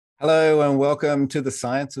Hello and welcome to the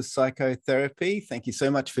Science of Psychotherapy. Thank you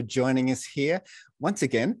so much for joining us here. Once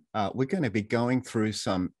again, we're going to be going through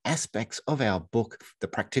some aspects of our book, The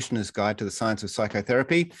Practitioner's Guide to the Science of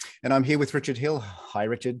Psychotherapy. And I'm here with Richard Hill. Hi,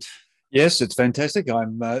 Richard. Yes, it's fantastic.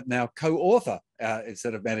 I'm now co-author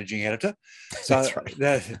instead of managing editor. So That's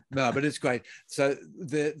right. no, but it's great. So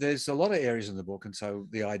there's a lot of areas in the book, and so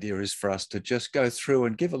the idea is for us to just go through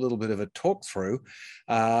and give a little bit of a talk through.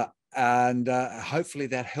 And hopefully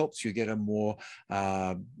that helps you get a more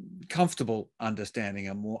comfortable understanding,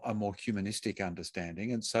 a more humanistic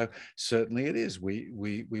understanding. And so certainly it is.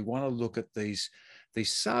 We want to look at these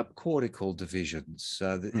subcortical divisions.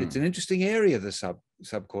 It's an interesting area, the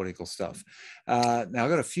subcortical stuff. Now I've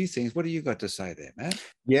got a few things. What do you got to say there, Matt?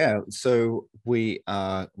 Yeah, so we're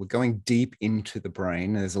going deep into the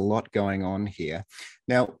brain. There's a lot going on here.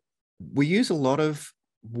 Now, we use a lot of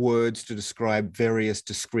words to describe various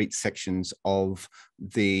discrete sections of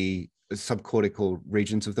the subcortical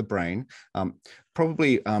regions of the brain.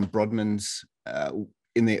 Probably Brodmann's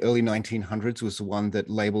in the early 1900s was the one that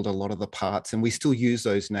labeled a lot of the parts, and we still use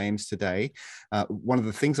those names today. One of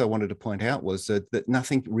the things I wanted to point out was that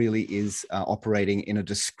nothing really is operating in a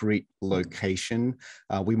discrete location.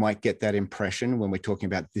 We might get that impression when we're talking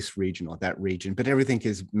about this region or that region, but everything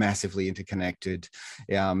is massively interconnected.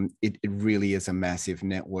 It really is a massive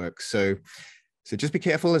network. So just be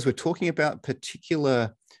careful as we're talking about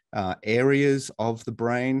particular areas of the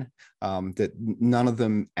brain, that none of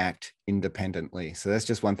them act independently. So that's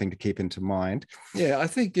just one thing to keep into mind. Yeah, I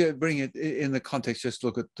think bring it in the context, just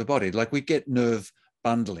look at the body. Like we get nerve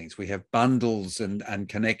bundlings. We have bundles and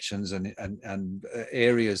connections and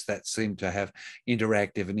areas that seem to have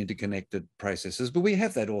interactive and interconnected processes. But we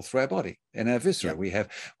have that all through our body and our viscera.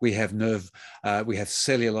 Yep. We have nerve, we have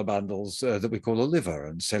cellular bundles that we call the liver,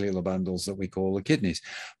 and cellular bundles that we call the kidneys.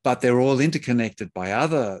 But they're all interconnected by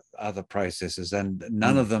other processes, and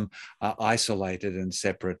none of them are isolated and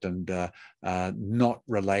separate and not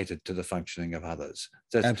related to the functioning of others.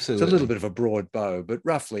 So it's a little bit of a broad bow, but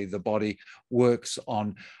roughly the body works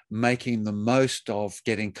on making the most of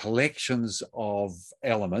getting collections of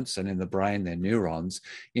elements, and in the brain they're neurons,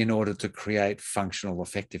 in order to create functional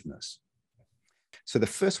effectiveness. So the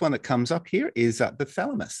first one that comes up here is the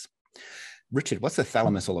thalamus. Richard, what's the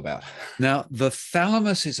thalamus all about? Now, the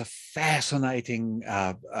thalamus is a fascinating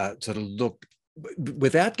sort of look,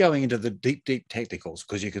 without going into the deep technicals,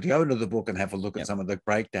 because you could go into the book and have a look at some of the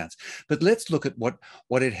breakdowns. But let's look at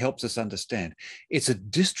what it helps us understand. It's a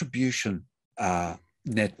distribution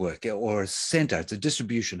network, or a center. It's a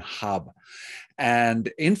distribution hub. And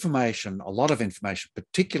information, a lot of information,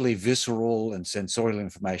 particularly visceral and sensorial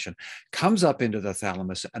information, comes up into the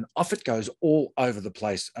thalamus, and off it goes all over the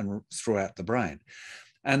place and throughout the brain.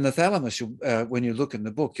 And the thalamus, when you look in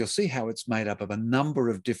the book, you'll see how it's made up of a number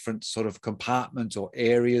of different sort of compartments or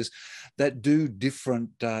areas that do different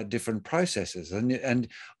processes. And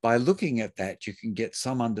by looking at that, you can get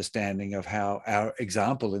some understanding of how our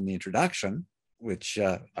example in the introduction, which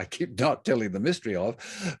I keep not telling the mystery of,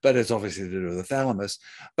 but it's obviously to do with the thalamus,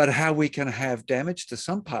 but how we can have damage to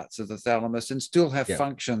some parts of the thalamus and still have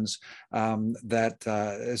functions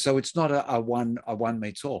so it's not a one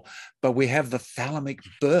meets all, but we have the thalamic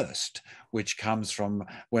burst, which comes from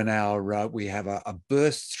when we have a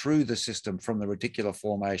burst through the system from the reticular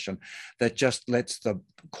formation that just lets the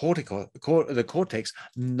cortex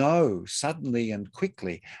know suddenly and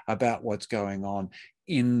quickly about what's going on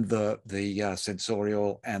in the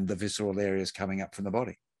sensorial and the visceral areas coming up from the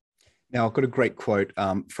body. Now, I've got a great quote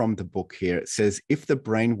from the book here. It says, "If the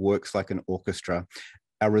brain works like an orchestra,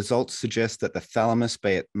 our results suggest that the thalamus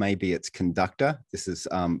may be its conductor." This is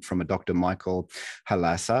from a Dr. Michael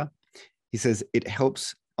Halassa. He says, "It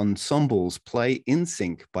helps ensembles play in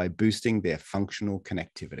sync by boosting their functional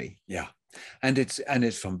connectivity." Yeah, and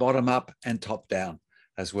it's from bottom up and top down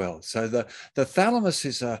as well. So the thalamus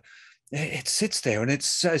is it sits there, and it's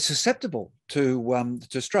susceptible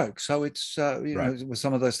to stroke. So it's with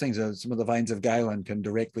some of those things, some of the veins of Galen can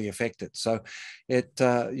directly affect it. So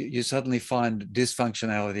you suddenly find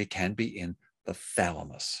dysfunctionality can be in the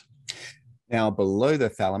thalamus. Now, below the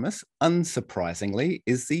thalamus, unsurprisingly,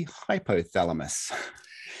 is the hypothalamus.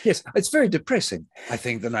 Yes, it's very depressing, I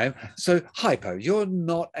think, the name. So hypo, you're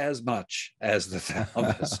not as much as the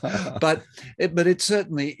thalamus, but it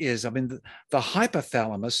certainly is. I mean, the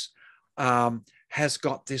hypothalamus has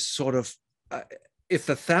got this sort of, if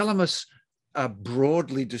the thalamus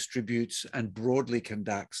broadly distributes and broadly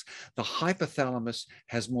conducts, the hypothalamus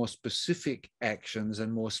has more specific actions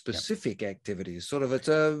and more specific activities. Sort of, it's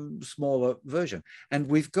a smaller version. And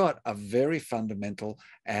we've got a very fundamental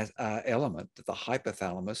element that the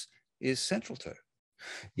hypothalamus is central to.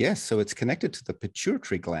 Yes, so it's connected to the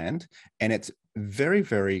pituitary gland, and it's very,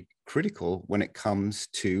 very critical when it comes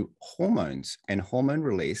to hormones and hormone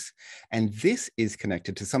release. And this is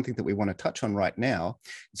connected to something that we want to touch on right now.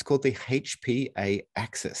 It's called the HPA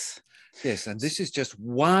axis. Yes, and this is just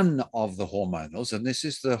one of the hormonals, and this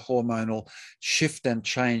is the hormonal shift and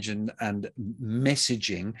change and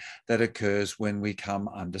messaging that occurs when we come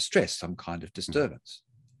under stress, some kind of disturbance.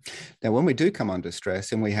 Now, when we do come under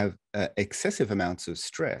stress and we have excessive amounts of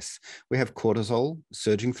stress, we have cortisol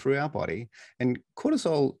surging through our body. And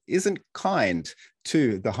cortisol isn't kind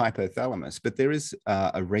to the hypothalamus, but there is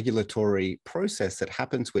a regulatory process that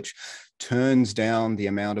happens which turns down the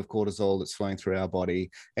amount of cortisol that's flowing through our body.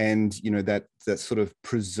 And, that sort of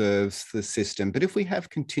preserves the system. But if we have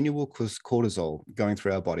continual cortisol going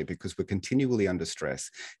through our body because we're continually under stress,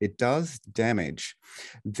 it does damage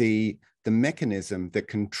the mechanism that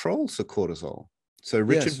controls the cortisol. So,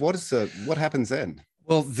 Richard, yes. What happens then?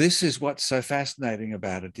 Well, this is what's so fascinating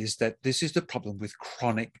about it, is that this is the problem with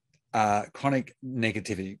chronic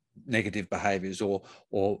negative behaviors or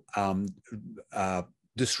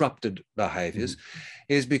disrupted behaviors,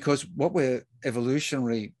 is because what we're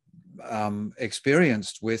evolutionarily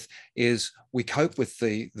experienced with is we cope with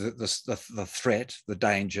the threat, the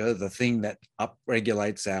danger, the thing that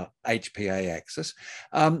upregulates our HPA axis,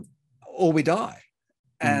 or we die.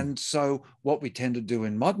 And so what we tend to do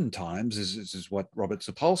in modern times is what Robert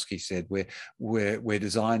Sapolsky said, we're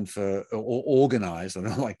designed for, or organized, I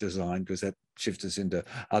don't like design because that shifts us into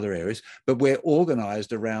other areas, but we're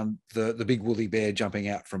organized around the big woolly bear jumping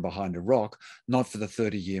out from behind a rock, not for the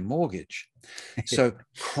 30-year mortgage. So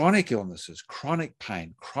chronic illnesses, chronic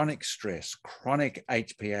pain, chronic stress, chronic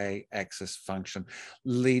HPA axis function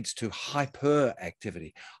leads to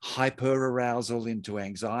hyperactivity, hyperarousal into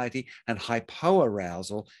anxiety, and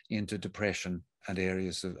hypoarousal into depression and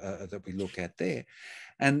areas that we look at there.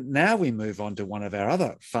 And now we move on to one of our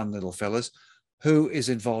other fun little fellas who is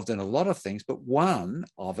involved in a lot of things, but one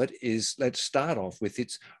of it is, let's start off with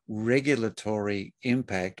its regulatory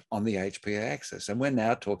impact on the HPA axis. And we're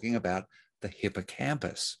now talking about the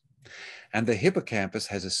hippocampus. And the hippocampus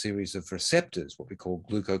has a series of receptors, what we call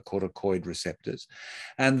glucocorticoid receptors,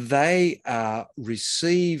 and they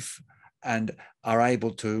receive and are able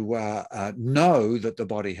to know that the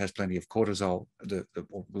body has plenty of cortisol, the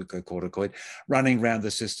glucocorticoid, running around the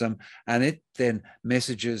system, and it then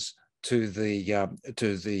messages to the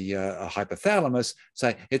hypothalamus,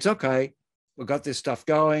 say, it's okay, we've got this stuff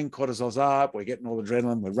going, cortisol's up, we're getting all the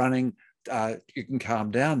adrenaline, we're running, you can calm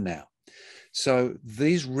down now. So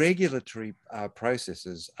these regulatory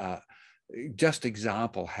processes are just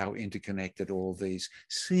example how interconnected all these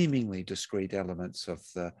seemingly discrete elements of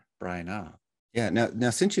the brain are. Yeah. Now,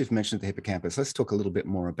 since you've mentioned the hippocampus, let's talk a little bit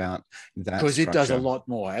more about that. Because it does a lot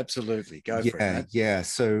more. Absolutely. Go for it. Mate. Yeah.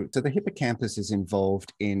 So the hippocampus is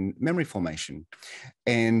involved in memory formation,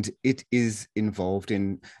 and it is involved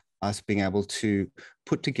in us being able to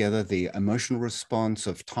put together the emotional response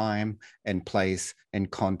of time and place and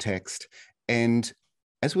context. And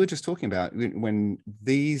as we were just talking about, when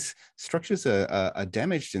these structures are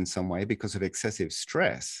damaged in some way because of excessive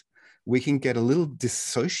stress, we can get a little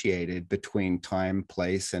dissociated between time,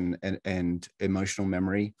 place, and emotional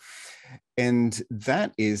memory. And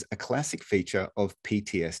that is a classic feature of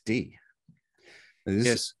PTSD.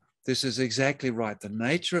 Yes, this is exactly right. The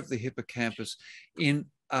nature of the hippocampus,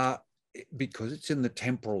 because it's in the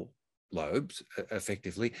temporal lobes,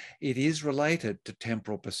 effectively, it is related to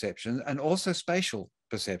temporal perception and also spatial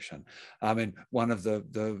perception. I mean, one of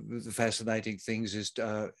the fascinating things is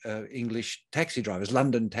English taxi drivers,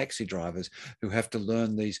 London taxi drivers, who have to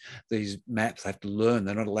learn these maps, have to learn.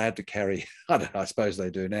 They're not allowed to carry, I suppose they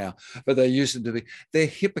do now, but they used to be, their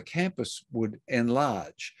hippocampus would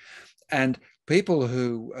enlarge. And people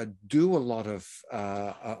who do a lot of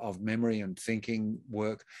memory and thinking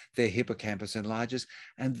work, their hippocampus enlarges.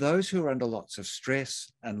 And those who are under lots of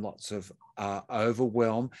stress and lots of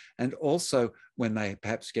overwhelm, and also when they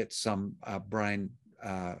perhaps get some brain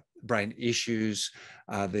issues,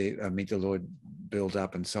 the amygdaloid build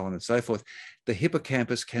up and so on and so forth, the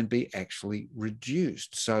hippocampus can be actually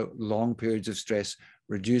reduced. So long periods of stress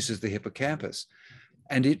reduces the hippocampus.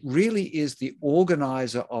 And it really is the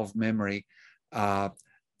organizer of memory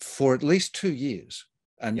for at least 2 years.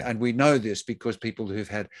 And we know this because people who've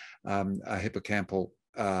had a hippocampal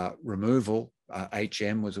removal,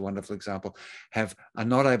 HM was a wonderful example, are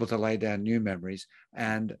not able to lay down new memories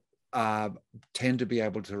and tend to be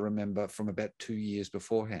able to remember from about 2 years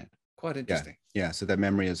beforehand. Quite interesting. Yeah. So that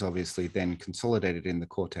memory is obviously then consolidated in the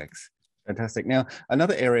cortex. Fantastic. Now,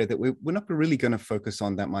 another area that we're not really going to focus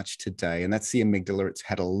on that much today, and that's the amygdala. It's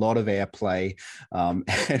had a lot of airplay,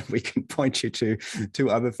 and we can point you to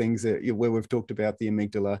other things where we've talked about the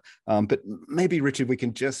amygdala. But maybe, Richard, we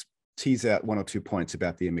can just tease out one or two points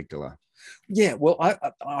about the amygdala. Yeah, well,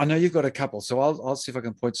 I know you've got a couple, so I'll see if I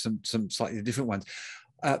can point some slightly different ones.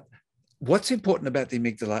 What's important about the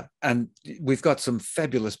amygdala, and we've got some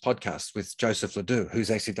fabulous podcasts with Joseph Ledoux,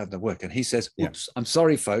 who's actually done the work, and he says, "Oops, I'm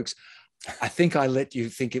sorry, folks. I think I let you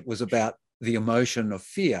think it was about the emotion of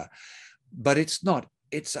fear, but it's not.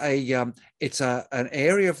 It's an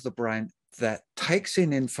area of the brain that takes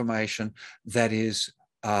in information that is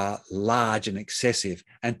large and excessive,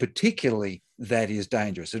 and particularly that is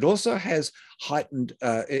dangerous. It also has heightened.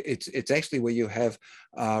 It's actually where you have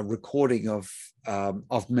recording of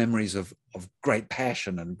memories of great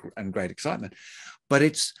passion and great excitement, but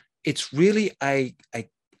it's really a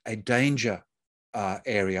danger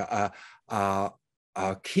area,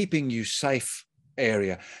 keeping you safe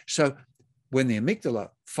area. So when the amygdala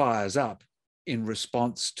fires up in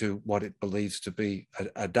response to what it believes to be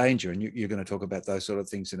a danger, and you're going to talk about those sort of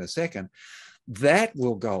things in a second, that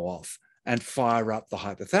will go off and fire up the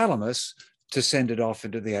hypothalamus to send it off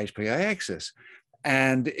into the Hpa axis.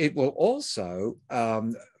 And it will also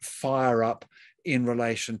fire up in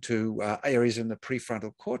relation to areas in the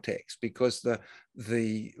prefrontal cortex, because the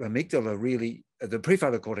amygdala really, the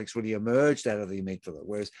prefrontal cortex really emerged out of the amygdala,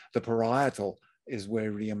 whereas the parietal is where it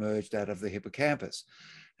really emerged out of the hippocampus.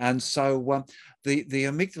 And so the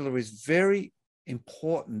amygdala is very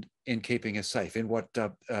important in keeping us safe, in what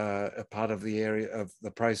a part of the area of the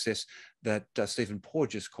process that Stephen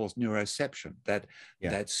Porges calls neuroception,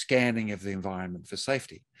 that scanning of the environment for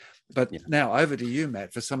safety. But now over to you,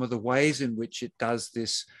 Matt, for some of the ways in which it does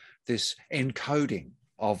this encoding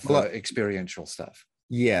of experiential stuff.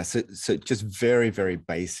 Yeah, so just very, very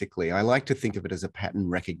basically, I like to think of it as a pattern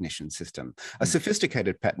recognition system, a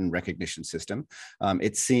sophisticated pattern recognition system.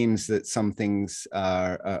 It seems that some things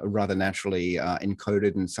are rather naturally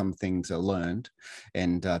encoded and some things are learned,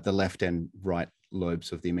 and the left and right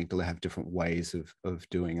lobes of the amygdala have different ways of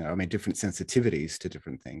doing it. I mean, different sensitivities to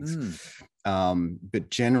different things. But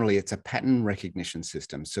generally, it's a pattern recognition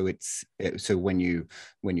system. So so when you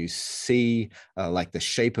see like the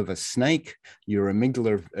shape of a snake, your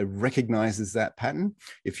amygdala recognizes that pattern.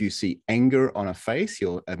 If you see anger on a face,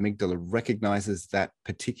 your amygdala recognizes that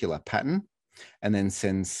particular pattern, and then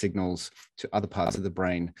sends signals to other parts of the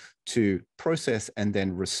brain to process and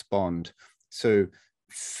then respond. So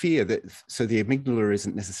so the amygdala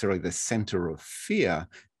isn't necessarily the center of fear.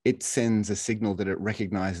 It sends a signal that it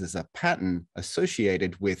recognizes a pattern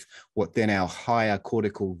associated with what then our higher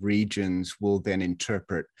cortical regions will then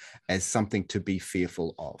interpret as something to be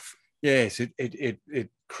fearful of. Yes, it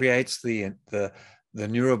creates the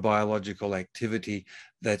neurobiological activity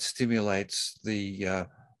that stimulates the.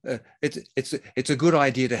 It's a good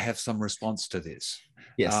idea to have some response to this.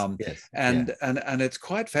 Yes. And it's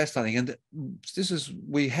quite fascinating. And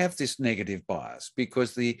we have this negative bias,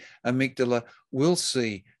 because the amygdala will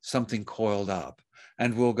see something coiled up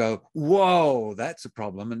and we'll go, whoa, that's a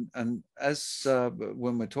problem. And as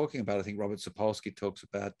when we're talking about, I think Robert Sapolsky talks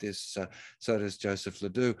about this, so does Joseph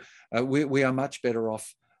Ledoux, we are much better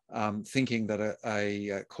off thinking that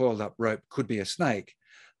a coiled up rope could be a snake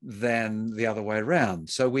than the other way around.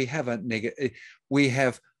 So we have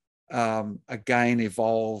again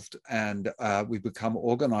evolved, and we become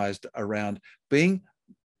organized around being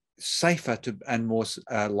safer and more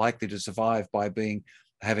likely to survive by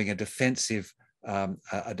having a defensive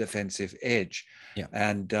edge.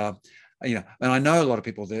 And and I know a lot of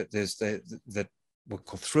people that we're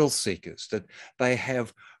called thrill seekers, that they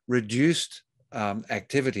have reduced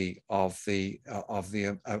activity of the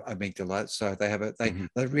amygdala, so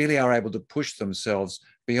they really are able to push themselves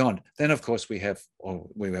beyond. Then of course we have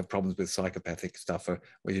problems with psychopathic stuff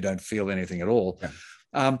where you don't feel anything at all.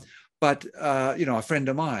 But a friend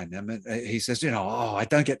of mine, I mean, he says, I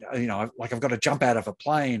don't get, like I've got to jump out of a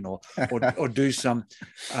plane or do some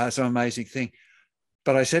amazing thing.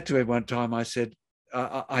 But I said to him one time, I said,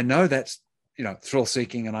 I know that's thrill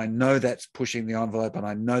seeking, and I know that's pushing the envelope, and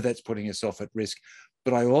I know that's putting yourself at risk,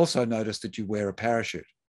 but I also noticed that you wear a parachute.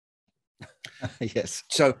 Yes.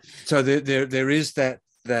 So there is that.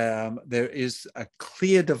 There is a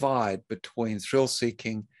clear divide between thrill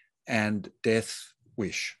seeking and death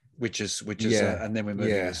wish, which is and then we're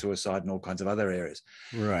moving to suicide and all kinds of other areas.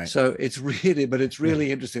 Right. So it's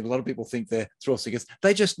really interesting. A lot of people think they're thrill seekers.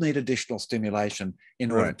 They just need additional stimulation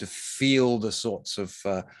in order to feel the sorts of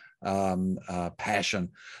passion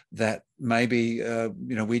that maybe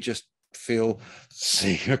we just feel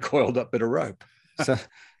seeing a coiled up bit of rope.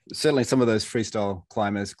 Certainly some of those freestyle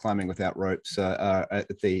climbers climbing without ropes are at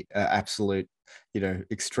the absolute,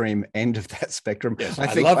 extreme end of that spectrum. Yes,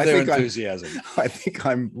 I love their enthusiasm. I think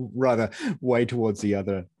I'm rather way towards the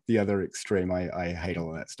other extreme. I hate all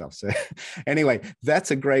of that stuff. So anyway,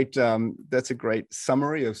 that's a great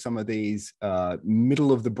summary of some of these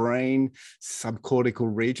middle of the brain subcortical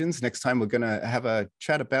regions. Next time we're going to have a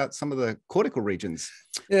chat about some of the cortical regions.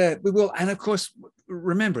 Yeah, we will. And of course,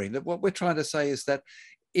 remembering that what we're trying to say is that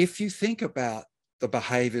if you think about the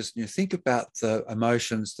behaviors and you think about the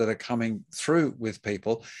emotions that are coming through with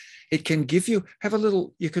people, it can give you,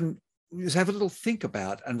 you can just have a little think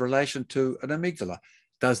about in relation to an amygdala.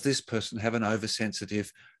 Does this person have an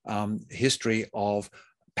oversensitive history of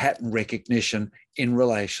pattern recognition in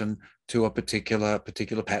relation to a particular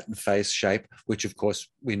pattern face shape, which of course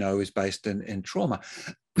we know is based in trauma?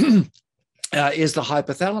 Is the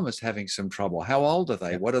hypothalamus having some trouble? How old are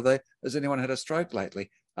they? What are they? Has anyone had a stroke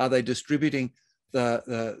lately? Are they distributing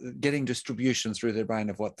getting distribution through their brain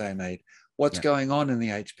of what they need? What's going on in the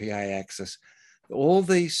Hpa axis? All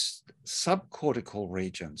these subcortical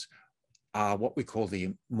regions are what we call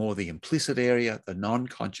the implicit area, the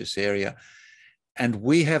non-conscious area. And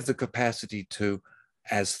we have the capacity to,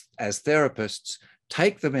 as therapists,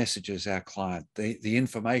 take the messages our client, the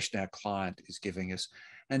information our client is giving us,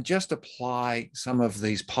 and just apply some of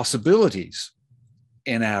these possibilities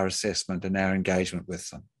in our assessment and our engagement with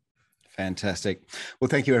them. Fantastic. Well,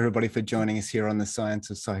 thank you everybody for joining us here on the Science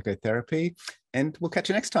of Psychotherapy, and we'll catch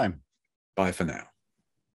you next time. Bye for now.